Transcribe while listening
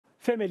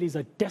Families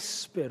are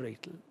desperately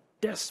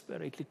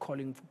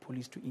calling for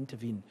police to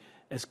intervene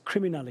as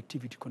criminal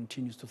activity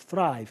continues to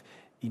thrive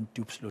in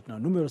Diepsloot. Now,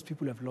 numerous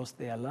people have lost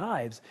their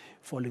lives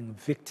falling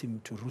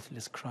victim to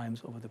ruthless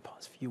crimes over the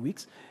past few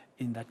weeks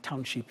in that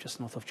township just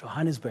north of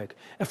Johannesburg.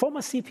 A former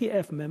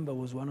CPF member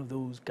was one of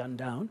those gunned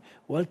down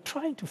while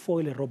trying to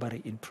foil a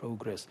robbery in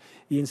progress.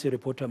 eNCA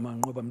reporter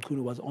Manqoba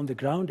Mchunu was on the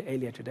ground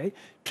earlier today,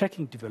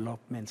 tracking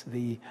developments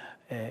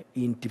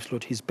in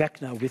Diepsloot. He's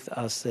back now with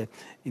us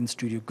in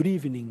studio. Good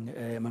evening,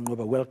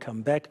 Manqoba.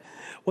 Welcome back.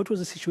 What was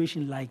the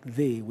situation like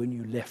there when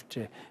you left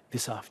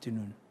this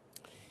afternoon?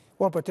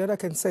 Well, but then I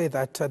can say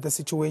that the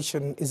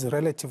situation is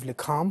relatively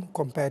calm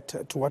compared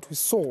to what we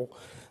saw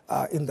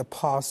in the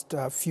past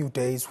few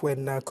days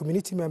when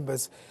community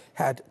members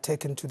had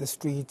taken to the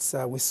streets.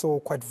 We saw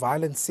quite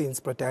violent scenes,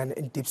 Britain,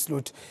 in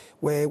Diepsloot,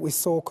 where we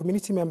saw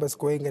community members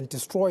going and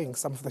destroying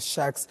some of the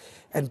shacks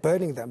and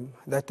burning them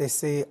that they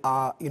say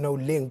are,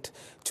 linked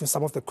to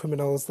some of the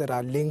criminals that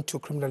are linked to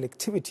criminal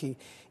activity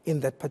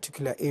in that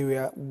particular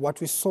area. What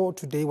we saw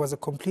today was a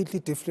completely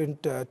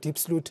different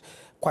Diepsloot,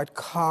 quite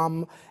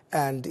calm,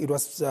 and it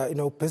was,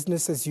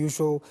 business as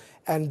usual.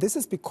 And this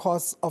is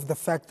because of the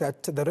fact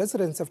that the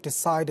residents have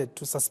decided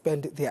to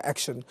suspend their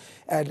action.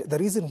 And the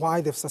reason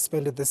why they've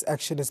suspended this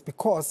action is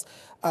because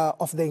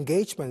of the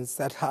engagements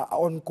that are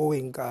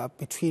ongoing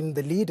between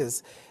the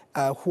leaders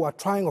who are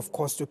trying, of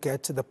course, to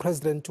get the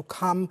president to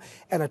come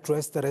and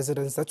address the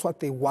residents. That's what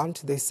they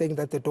want. They're saying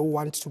that they don't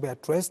want to be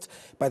addressed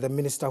by the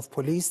Minister of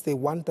Police. They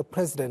want the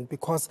president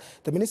because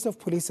the Minister of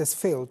Police has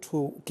failed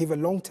to give a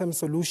long-term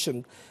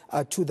solution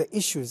to the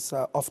issues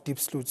of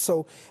Diepsloot.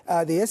 So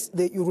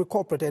you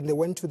recall, and they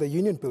went to the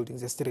union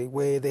buildings yesterday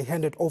where they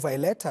handed over a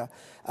letter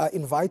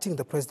inviting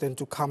the president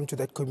to come to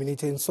that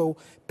community. And so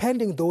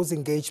pending those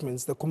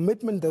engagements, the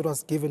commitment that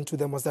was given to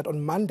them was that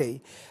on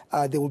Monday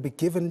they will be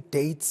given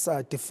dates,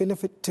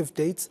 definitive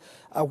dates,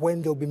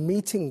 when they'll be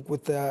meeting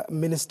with the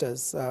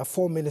ministers,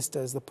 4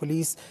 ministers, the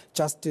police,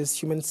 justice,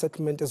 human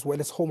settlement, as well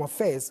as home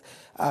affairs,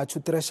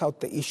 to thresh out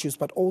the issues,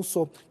 but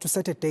also to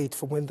set a date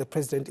for when the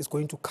president is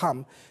going to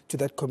come to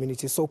that community.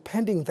 So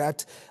pending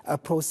that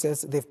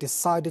process, they've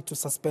decided to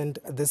suspend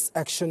this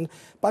action.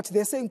 But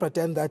they're saying,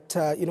 Praten, that,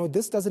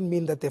 this doesn't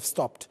mean that they've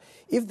stopped.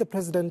 If the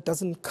president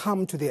doesn't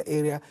come to their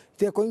area,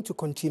 they're going to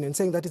continue, and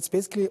saying that it's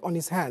basically on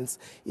his hands.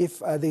 If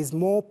there's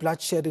more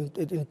bloodshed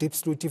in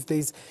Diepsloot, if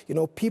there's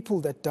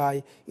people that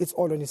die, it's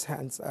all on his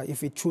hands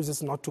if he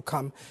chooses not to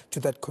come to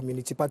that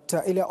community. But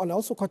earlier on, I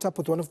also caught up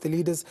with one of the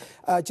leaders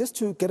just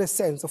to get a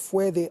sense of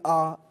where they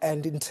are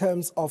and in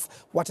terms of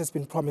what has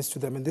been promised to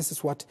them. And this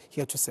is what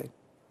he had to say.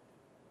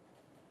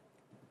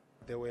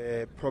 There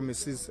were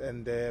promises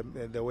and there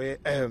were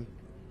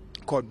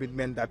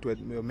commitments that were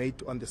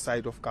made on the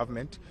side of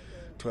government,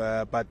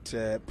 but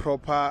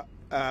proper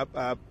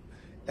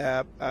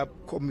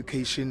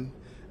communication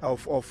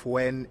of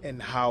when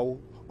and how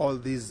all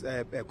these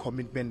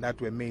commitments that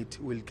were made,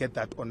 we'll get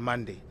that on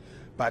Monday.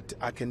 But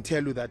I can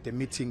tell you that the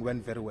meeting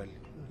went very well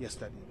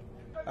yesterday.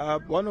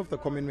 One of the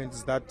commitments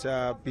is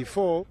that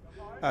before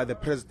the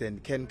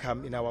president can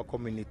come in our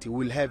community,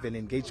 we'll have an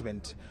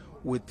engagement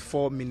with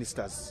 4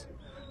 ministers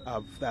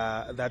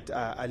that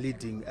are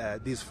leading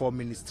these 4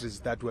 ministries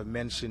that were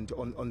mentioned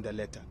on the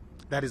letter.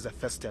 That is the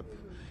first step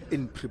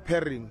in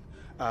preparing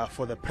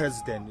for the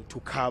president to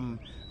come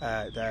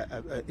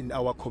in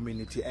our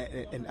community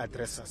and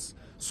address us.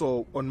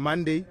 So on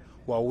Monday,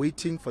 we're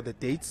waiting for the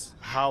dates,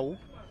 how,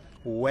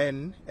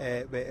 when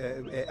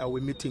are we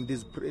meeting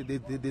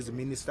these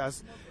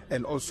ministers,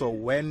 and also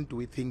when do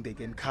we think they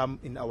can come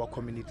in our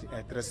community,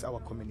 address our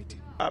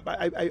community.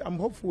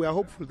 We are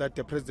hopeful that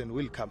the president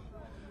will come.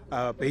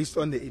 Based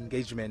on the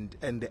engagement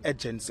and the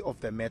urgency of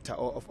the matter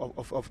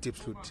of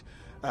Diepsloot.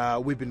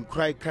 We've been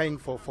crying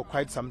for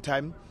quite some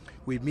time.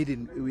 We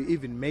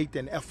even made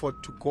an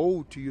effort to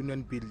go to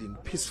Union Building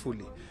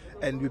peacefully.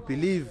 And we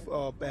believe,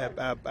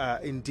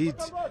 indeed,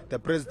 the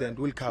president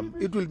will come.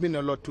 It will mean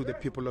a lot to the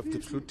people of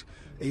Diepsloot,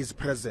 his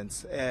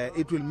presence.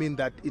 It will mean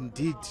that,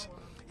 indeed,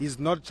 he's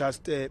not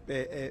just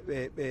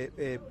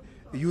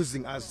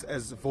using us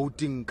as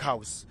voting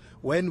cows.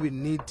 When we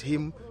need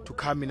him to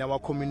come in our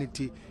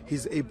community,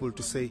 he's able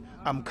to say,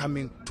 I'm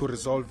coming to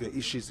resolve your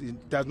issues.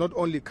 It does not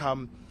only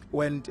come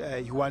when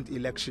you want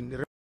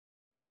election.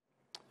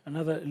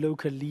 Another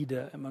local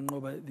leader,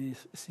 Manqoba, the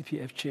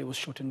CPF chair, was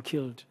shot and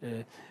killed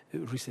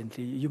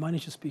recently. You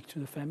managed to speak to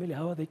the family.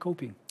 How are they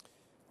coping?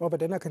 Well, but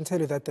then I can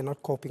tell you that they're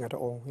not coping at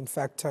all. In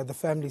fact, the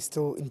family is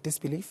still in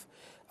disbelief.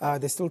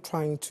 They're still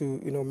trying to,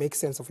 make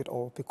sense of it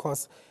all,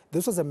 because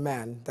this was a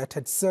man that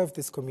had served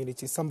this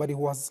community, somebody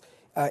who was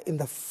in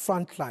the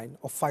front line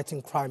of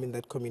fighting crime in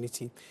that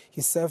community.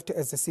 He served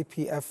as the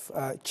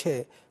CPF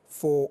chair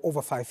for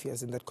over 5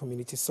 years in that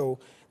community. So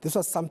this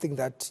was something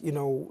that,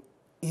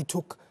 he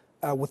took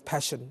with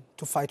passion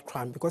to fight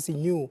crime, because he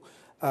knew,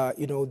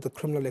 the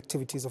criminal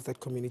activities of that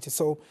community.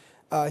 So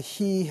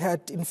he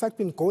had, in fact,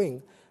 been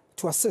going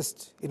to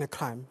assist in a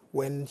crime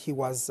when he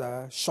was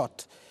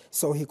shot.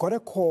 So he got a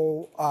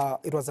call,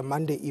 it was a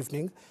Monday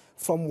evening,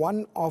 from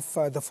one of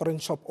the foreign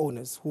shop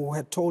owners who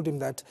had told him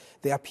that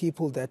there are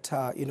people that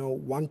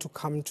want to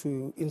come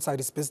to inside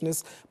his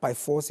business by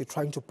force. They're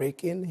trying to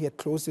break in. He had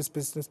closed his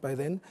business by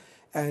then,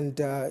 and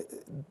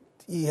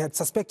he had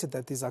suspected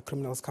that these are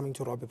criminals coming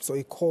to rob him. So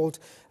he called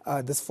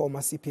this former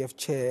CPF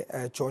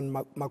chair, John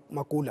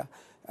Manqoba,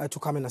 to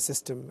come and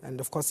assist him. And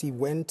of course, he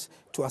went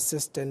to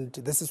assist, and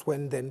this is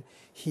when then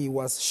he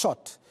was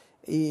shot.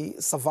 He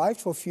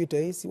survived for a few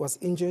days. He was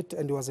injured,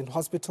 and he was in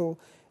hospital,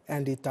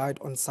 and he died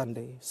on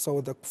Sunday.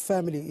 So the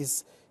family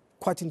is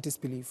quite in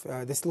disbelief.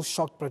 They're still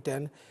shocked,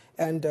 Britain,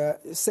 and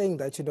saying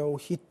that,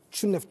 he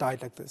shouldn't have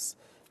died like this.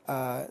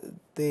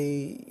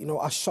 They,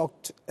 are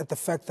shocked at the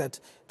fact that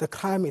the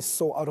crime is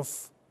so out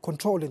of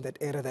control in that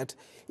area that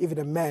even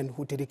a man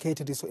who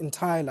dedicated his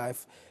entire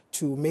life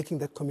to making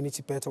that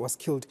community better was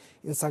killed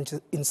in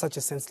such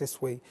a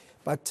senseless way.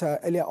 But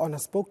earlier on, I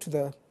spoke to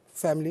the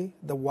family,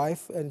 the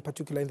wife in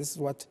particular, and this is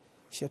what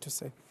she had to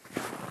say.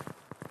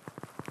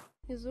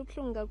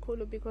 Izubuhlungu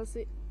kakhulu because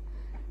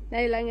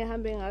nayilanga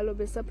ehambe ngalo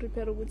besa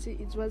prepare ukuthi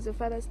it was the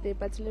Father's Day,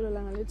 but lelo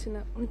langa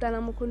lethina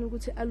umntana mkhona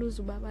ukuthi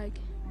aluze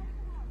ubabakhe.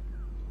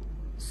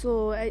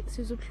 So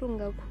sizubuhlungu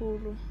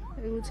kakhulu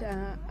ukuthi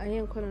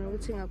angeke ngikhona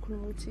nokuthi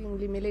ngakhuluma ukuthi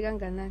ngilimele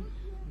kanganani.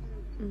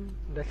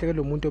 Ndahleke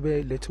lo muntu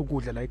obelethe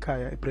ukudla la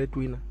ekhaya,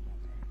 breadwinner.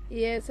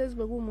 Yes,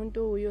 sezibe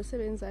kuumuntu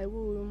uyosebenzayo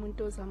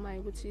kuumuntu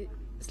ozamayo ukuthi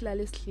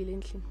silale sidlile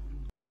endlini.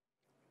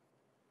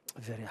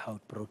 Very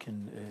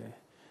heartbroken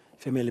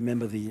family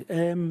member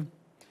there.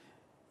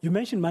 You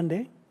mentioned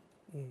Monday.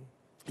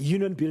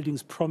 Union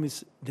Buildings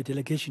promised the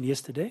delegation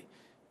yesterday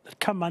that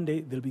come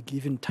Monday they'll be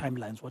given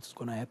timelines, what's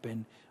going to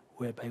happen,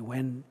 whereby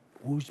when,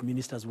 which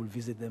ministers will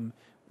visit them,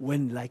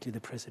 when likely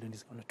the president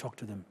is going to talk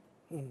to them.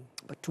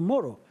 But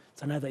tomorrow,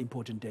 it's another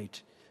important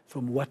date.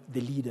 From what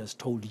the leaders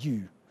told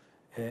you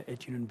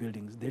at Union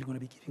Buildings, they're going to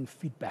be giving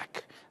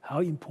feedback.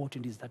 How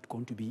important is that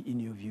going to be in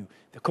your view?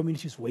 The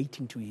community is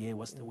waiting to hear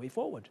what's the way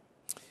forward.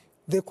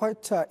 They're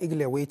quite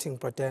eagerly awaiting,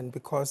 Praten,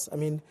 because,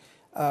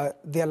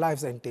 their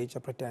lives are in danger,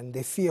 Praten.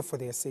 They fear for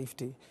their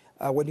safety.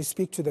 When you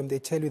speak to them, they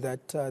tell you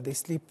that they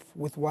sleep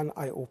with one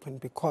eye open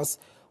because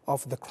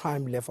of the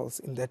crime levels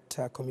in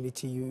that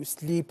community. You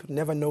sleep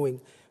never knowing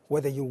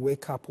whether you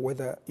wake up,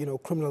 whether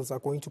criminals are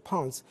going to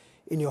pounce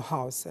in your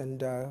house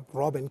and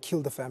rob and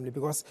kill the family,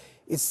 because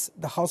it's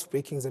the house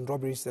breakings and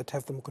robberies that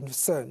have them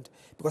concerned,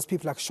 because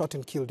people are shot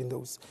and killed in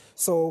those.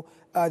 So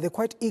they're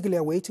quite eagerly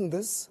awaiting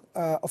this.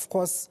 Of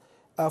course,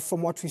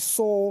 from what we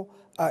saw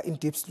in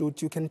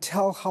Diepsloot, you can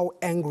tell how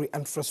angry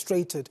and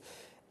frustrated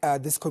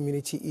this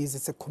community is.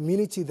 It's a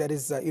community that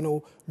is,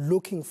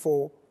 looking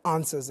for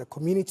answers, a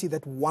community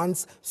that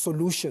wants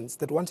solutions,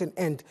 that wants an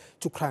end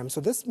to crime. So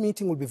this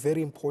meeting will be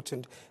very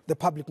important, the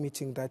public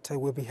meeting that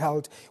will be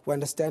held. We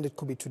understand it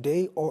could be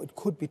today or it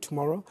could be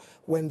tomorrow,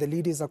 when the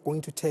leaders are going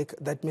to take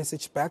that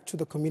message back to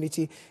the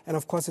community. And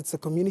of course, it's the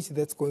community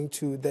that's going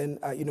to then,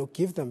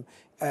 give them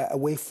a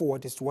way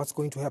forward as to what's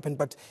going to happen.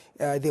 But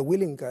they're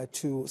willing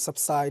to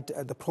subside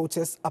the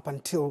protests up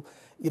until,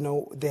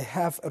 they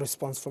have a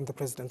response from the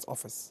president's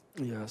office.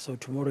 Yeah, so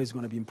tomorrow is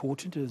going to be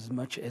important as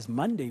much as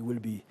Monday will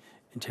be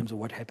in terms of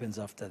what happens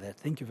after that.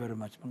 Thank you very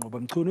much,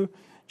 Manqoba Mchunu,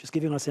 just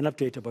giving us an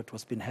update about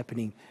what's been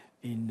happening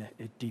in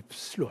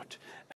Diepsloot.